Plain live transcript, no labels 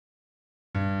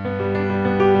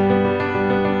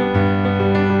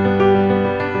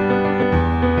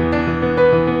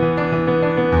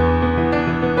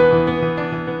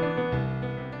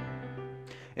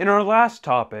our last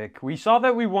topic, we saw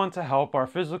that we want to help our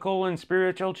physical and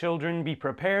spiritual children be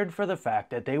prepared for the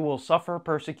fact that they will suffer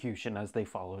persecution as they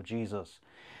follow Jesus.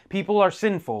 People are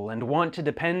sinful and want to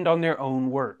depend on their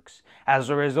own works. As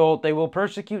a result, they will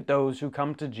persecute those who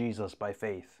come to Jesus by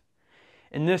faith.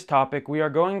 In this topic, we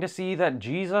are going to see that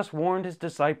Jesus warned his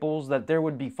disciples that there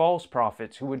would be false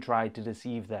prophets who would try to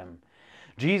deceive them.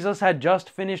 Jesus had just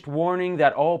finished warning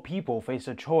that all people face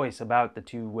a choice about the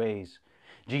two ways.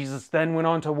 Jesus then went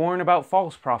on to warn about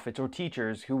false prophets or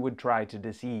teachers who would try to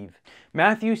deceive.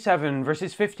 Matthew 7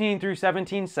 verses 15 through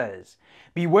 17 says,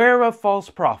 "Beware of false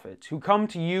prophets who come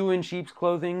to you in sheep's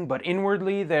clothing, but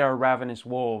inwardly they are ravenous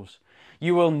wolves.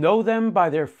 You will know them by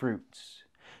their fruits.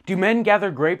 Do men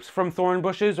gather grapes from thorn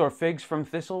bushes or figs from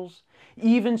thistles?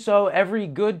 Even so, every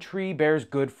good tree bears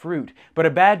good fruit, but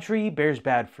a bad tree bears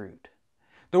bad fruit."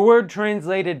 The word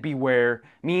translated beware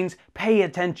means pay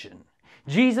attention.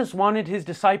 Jesus wanted his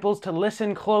disciples to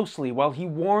listen closely while he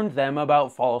warned them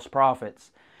about false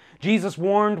prophets. Jesus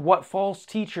warned what false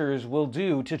teachers will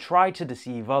do to try to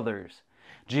deceive others.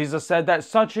 Jesus said that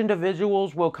such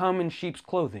individuals will come in sheep's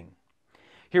clothing.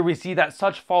 Here we see that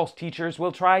such false teachers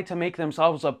will try to make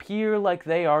themselves appear like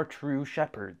they are true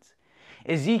shepherds.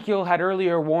 Ezekiel had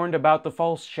earlier warned about the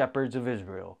false shepherds of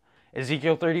Israel.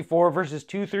 Ezekiel 34 verses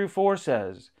 2 through 4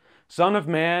 says, "Son of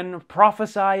man,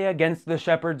 prophesy against the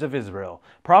shepherds of Israel.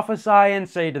 Prophesy and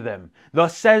say to them,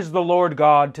 Thus says the Lord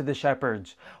God to the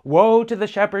shepherds, Woe to the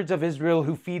shepherds of Israel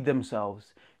who feed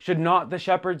themselves. Should not the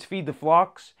shepherds feed the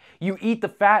flocks? You eat the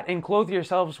fat and clothe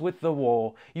yourselves with the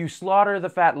wool. You slaughter the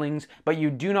fatlings, but you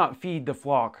do not feed the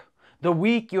flock. The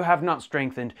weak you have not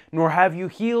strengthened, nor have you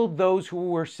healed those who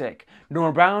were sick,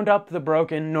 nor bound up the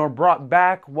broken, nor brought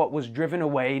back what was driven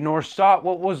away, nor sought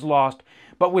what was lost,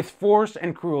 but with force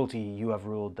and cruelty you have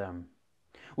ruled them."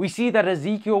 We see that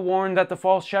Ezekiel warned that the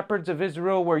false shepherds of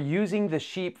Israel were using the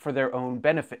sheep for their own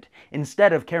benefit,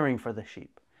 instead of caring for the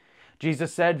sheep.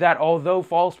 Jesus said that although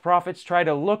false prophets try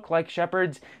to look like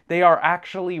shepherds, they are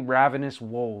actually ravenous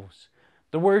wolves.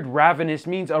 The word ravenous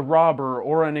means a robber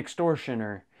or an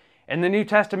extortioner. In the New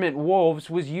Testament, wolves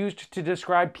was used to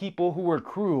describe people who were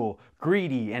cruel,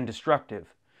 greedy, and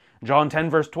destructive. John 10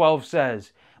 verse 12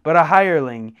 says, "But a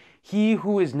hireling, he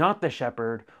who is not the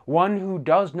shepherd, one who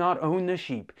does not own the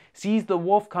sheep, sees the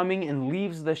wolf coming and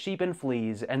leaves the sheep and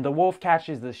flees, and the wolf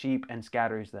catches the sheep and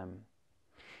scatters them."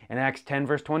 In Acts 10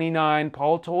 verse 29,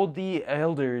 Paul told the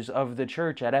elders of the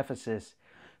church at Ephesus,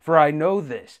 "For I know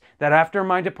this, that after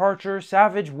my departure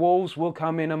savage wolves will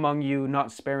come in among you,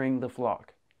 not sparing the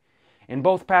flock." In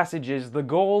both passages, the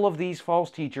goal of these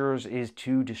false teachers is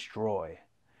to destroy.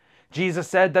 Jesus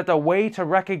said that the way to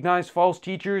recognize false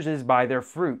teachers is by their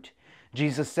fruit.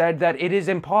 Jesus said that it is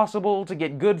impossible to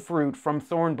get good fruit from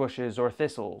thorn bushes or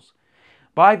thistles.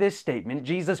 By this statement,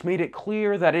 Jesus made it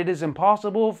clear that it is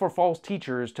impossible for false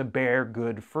teachers to bear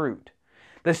good fruit.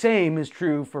 The same is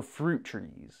true for fruit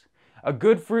trees. A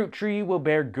good fruit tree will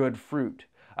bear good fruit.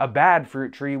 A bad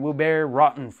fruit tree will bear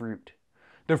rotten fruit.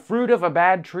 The fruit of a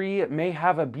bad tree may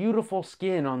have a beautiful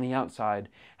skin on the outside.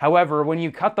 However, when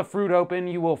you cut the fruit open,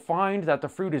 you will find that the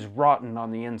fruit is rotten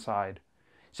on the inside.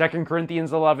 2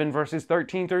 Corinthians 11 verses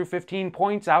 13 through 15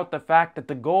 points out the fact that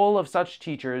the goal of such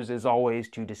teachers is always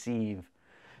to deceive.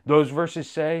 Those verses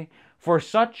say, "For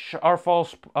such are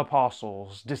false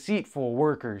apostles, deceitful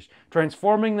workers,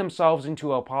 transforming themselves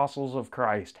into apostles of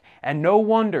Christ. And no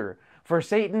wonder, for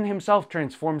Satan himself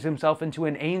transforms himself into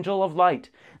an angel of light.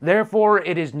 Therefore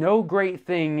it is no great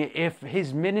thing if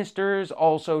his ministers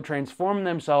also transform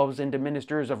themselves into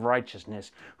ministers of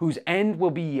righteousness, whose end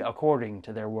will be according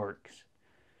to their works."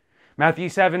 Matthew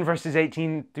 7 verses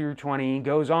 18 through 20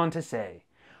 goes on to say,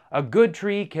 "A good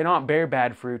tree cannot bear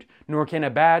bad fruit, nor can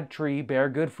a bad tree bear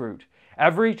good fruit.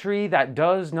 Every tree that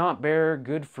does not bear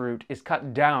good fruit is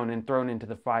cut down and thrown into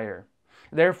the fire.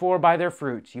 Therefore by their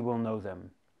fruits you will know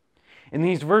them." In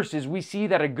these verses, we see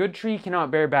that a good tree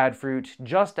cannot bear bad fruit,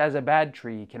 just as a bad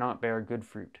tree cannot bear good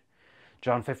fruit.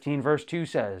 John 15 verse 2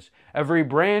 says, "Every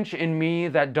branch in me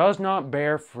that does not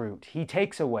bear fruit, he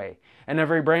takes away, and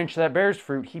every branch that bears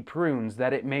fruit, he prunes,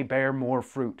 that it may bear more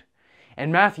fruit." In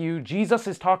Matthew, Jesus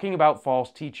is talking about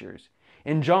false teachers.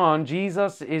 In John,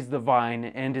 Jesus is the vine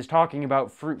and is talking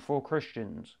about fruitful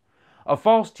Christians. A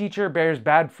false teacher bears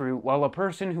bad fruit, while a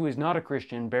person who is not a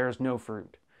Christian bears no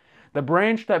fruit. The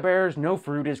branch that bears no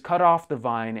fruit is cut off the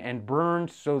vine and burned,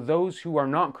 so those who are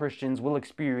not Christians will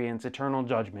experience eternal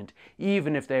judgment,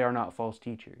 even if they are not false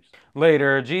teachers.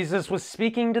 Later, Jesus was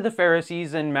speaking to the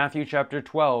Pharisees in Matthew chapter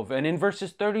 12, and in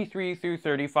verses 33 through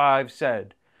 35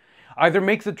 said, "Either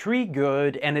make the tree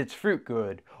good and its fruit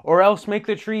good, or else make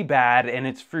the tree bad and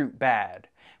its fruit bad.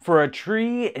 For a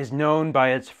tree is known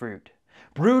by its fruit.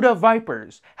 Brood of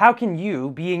vipers, how can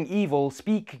you, being evil,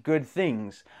 speak good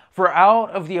things? For out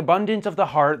of the abundance of the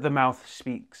heart the mouth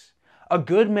speaks. A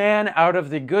good man out of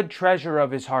the good treasure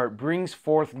of his heart brings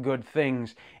forth good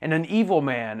things, and an evil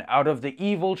man out of the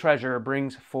evil treasure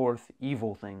brings forth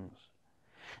evil things.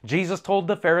 Jesus told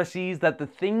the Pharisees that the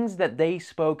things that they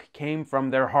spoke came from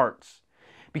their hearts.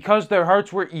 Because their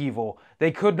hearts were evil,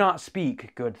 they could not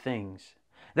speak good things.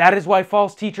 That is why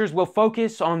false teachers will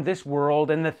focus on this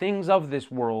world and the things of this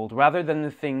world rather than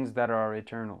the things that are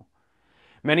eternal.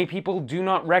 Many people do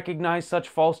not recognize such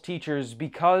false teachers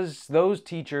because those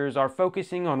teachers are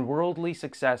focusing on worldly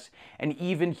success and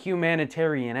even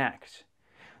humanitarian acts.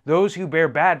 Those who bear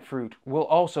bad fruit will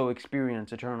also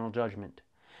experience eternal judgment.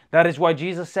 That is why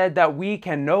Jesus said that we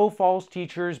can know false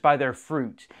teachers by their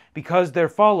fruit, because their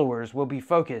followers will be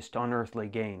focused on earthly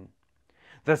gain.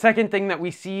 The second thing that we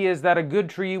see is that a good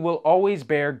tree will always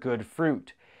bear good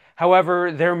fruit.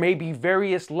 However, there may be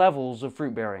various levels of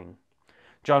fruit bearing.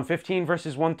 John 15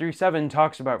 verses 1 through 7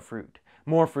 talks about fruit,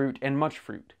 more fruit, and much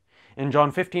fruit. In John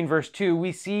 15 verse 2,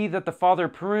 we see that the Father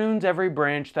prunes every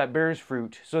branch that bears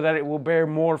fruit so that it will bear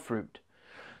more fruit.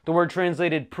 The word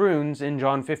translated prunes in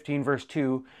John 15 verse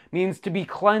 2 means to be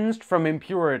cleansed from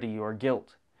impurity or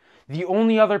guilt. The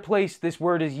only other place this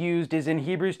word is used is in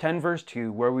Hebrews 10 verse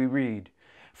 2, where we read,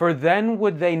 "For then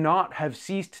would they not have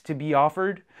ceased to be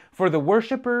offered? For the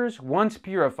worshippers, once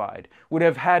purified, would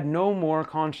have had no more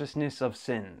consciousness of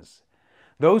sins."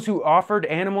 Those who offered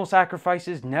animal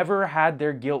sacrifices never had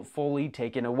their guilt fully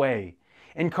taken away.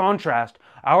 In contrast,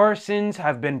 our sins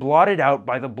have been blotted out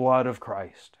by the blood of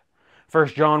Christ.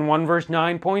 1 John 1 verse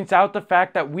 9 points out the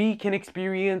fact that we can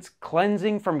experience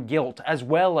cleansing from guilt as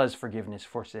well as forgiveness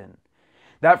for sin.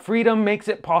 That freedom makes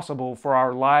it possible for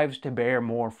our lives to bear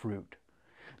more fruit.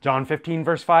 John 15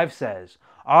 verse 5 says,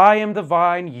 "I am the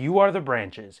vine, you are the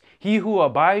branches. He who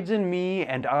abides in me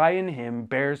and I in him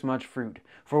bears much fruit,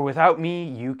 for without me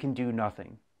you can do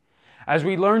nothing." As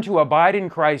we learn to abide in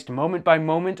Christ moment by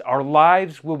moment, our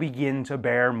lives will begin to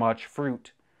bear much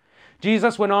fruit.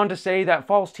 Jesus went on to say that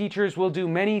false teachers will do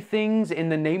many things in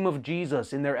the name of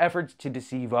Jesus in their efforts to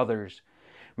deceive others.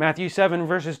 Matthew 7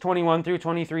 verses 21 through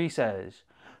 23 says,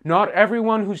 "Not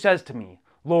everyone who says to me,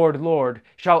 'Lord, Lord,'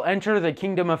 shall enter the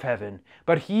kingdom of heaven,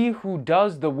 but he who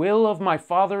does the will of my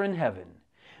Father in heaven.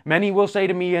 Many will say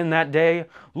to me in that day,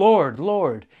 'Lord,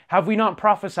 Lord, have we not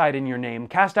prophesied in your name,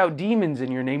 cast out demons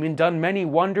in your name, and done many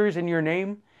wonders in your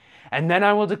name?' And then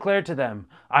I will declare to them,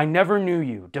 'I never knew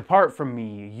you. Depart from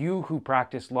me, you who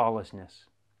practice lawlessness.'"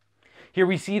 Here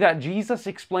we see that Jesus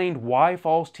explained why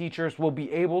false teachers will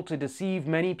be able to deceive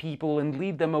many people and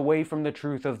lead them away from the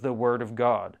truth of the Word of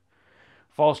God.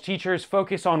 False teachers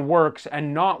focus on works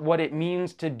and not what it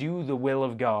means to do the will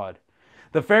of God.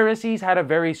 The Pharisees had a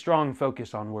very strong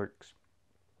focus on works.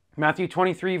 Matthew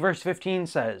 23 verse 15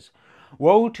 says,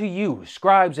 "Woe to you,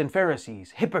 scribes and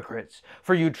Pharisees, hypocrites!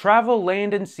 For you travel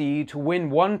land and sea to win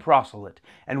one proselyte,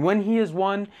 and when he is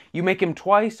won, you make him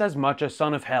twice as much a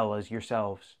son of hell as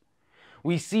yourselves."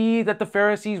 We see that the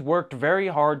Pharisees worked very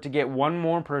hard to get one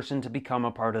more person to become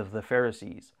a part of the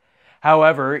Pharisees.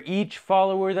 However, each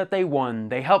follower that they won,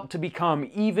 they helped to become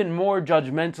even more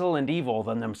judgmental and evil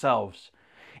than themselves.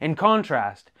 In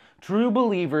contrast, true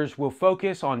believers will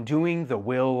focus on doing the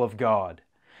will of God.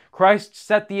 Christ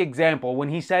set the example when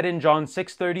he said in John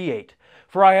 6:38,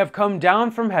 "For I have come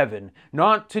down from heaven,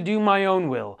 not to do my own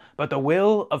will, but the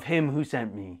will of him who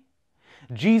sent me."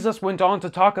 Jesus went on to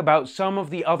talk about some of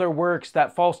the other works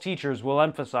that false teachers will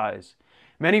emphasize.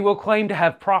 Many will claim to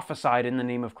have prophesied in the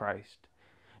name of Christ.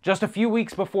 Just a few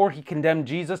weeks before he condemned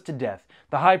Jesus to death,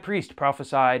 the high priest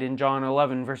prophesied in John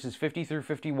 11 verses 50 through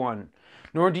 51,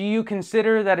 "Nor do you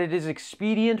consider that it is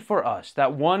expedient for us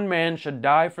that one man should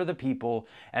die for the people,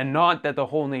 and not that the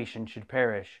whole nation should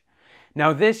perish.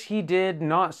 Now this he did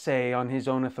not say on his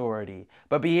own authority,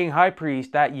 but being high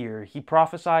priest that year, he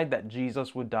prophesied that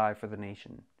Jesus would die for the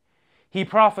nation." He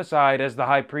prophesied as the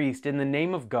high priest in the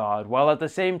name of God, while at the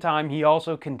same time he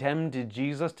also condemned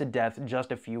Jesus to death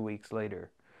just a few weeks later.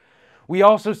 We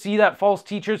also see that false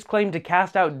teachers claim to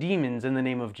cast out demons in the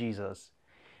name of Jesus.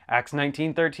 Acts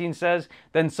 19:13 says,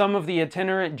 "Then some of the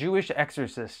itinerant Jewish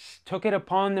exorcists took it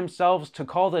upon themselves to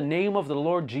call the name of the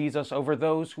Lord Jesus over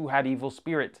those who had evil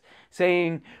spirits,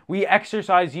 saying, 'We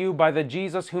exorcise you by the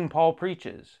Jesus whom Paul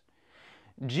preaches.'"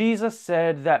 Jesus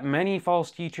said that many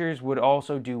false teachers would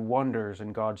also do wonders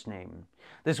in God's name.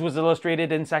 This was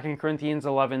illustrated in 2 Corinthians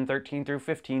 11:13 through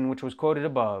 15, which was quoted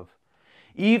above.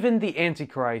 Even the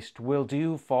Antichrist will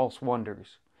do false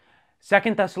wonders.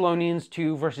 2 Thessalonians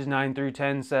 2 verses 9 through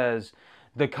 10 says,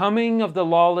 The coming of the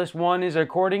lawless one is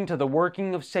according to the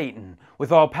working of Satan,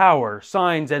 with all power,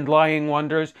 signs, and lying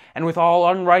wonders, and with all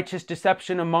unrighteous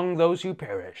deception among those who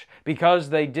perish, because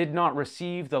they did not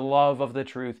receive the love of the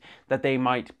truth, that they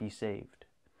might be saved.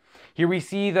 Here we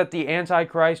see that the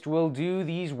Antichrist will do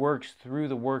these works through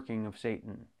the working of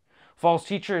Satan. False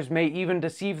teachers may even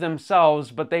deceive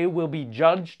themselves, but they will be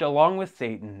judged along with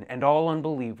Satan and all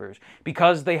unbelievers,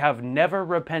 because they have never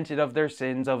repented of their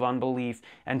sins of unbelief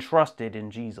and trusted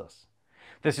in Jesus.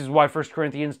 This is why 1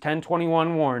 Corinthians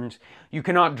 10:21 warns, "You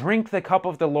cannot drink the cup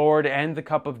of the Lord and the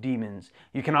cup of demons.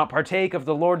 You cannot partake of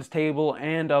the Lord's table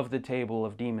and of the table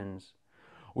of demons."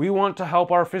 We want to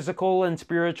help our physical and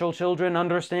spiritual children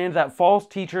understand that false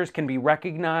teachers can be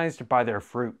recognized by their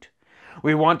fruit.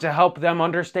 We want to help them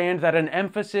understand that an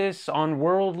emphasis on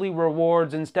worldly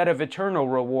rewards instead of eternal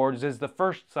rewards is the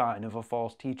first sign of a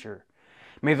false teacher.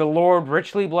 May the Lord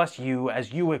richly bless you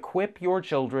as you equip your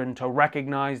children to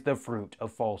recognize the fruit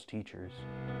of false teachers.